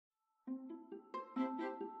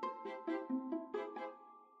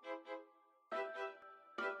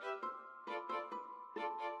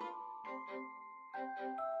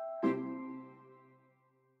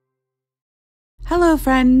Hello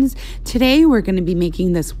friends! Today we're going to be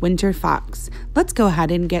making this winter fox. Let's go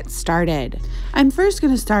ahead and get started. I'm first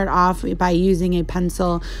going to start off by using a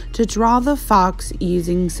pencil to draw the fox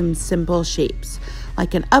using some simple shapes,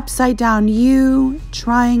 like an upside down U,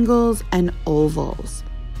 triangles, and ovals.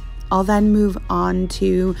 I'll then move on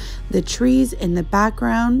to the trees in the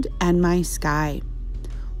background and my sky.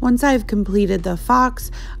 Once I've completed the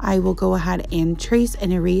fox, I will go ahead and trace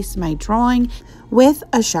and erase my drawing with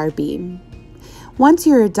a Sharpie. Once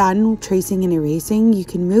you're done tracing and erasing, you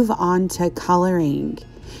can move on to coloring.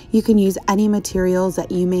 You can use any materials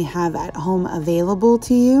that you may have at home available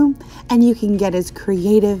to you, and you can get as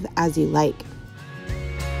creative as you like.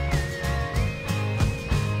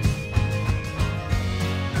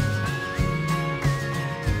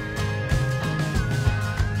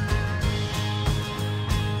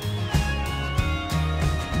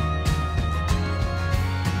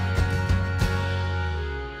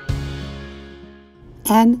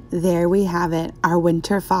 And there we have it, our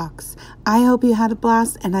winter fox. I hope you had a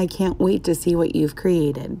blast, and I can't wait to see what you've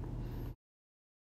created.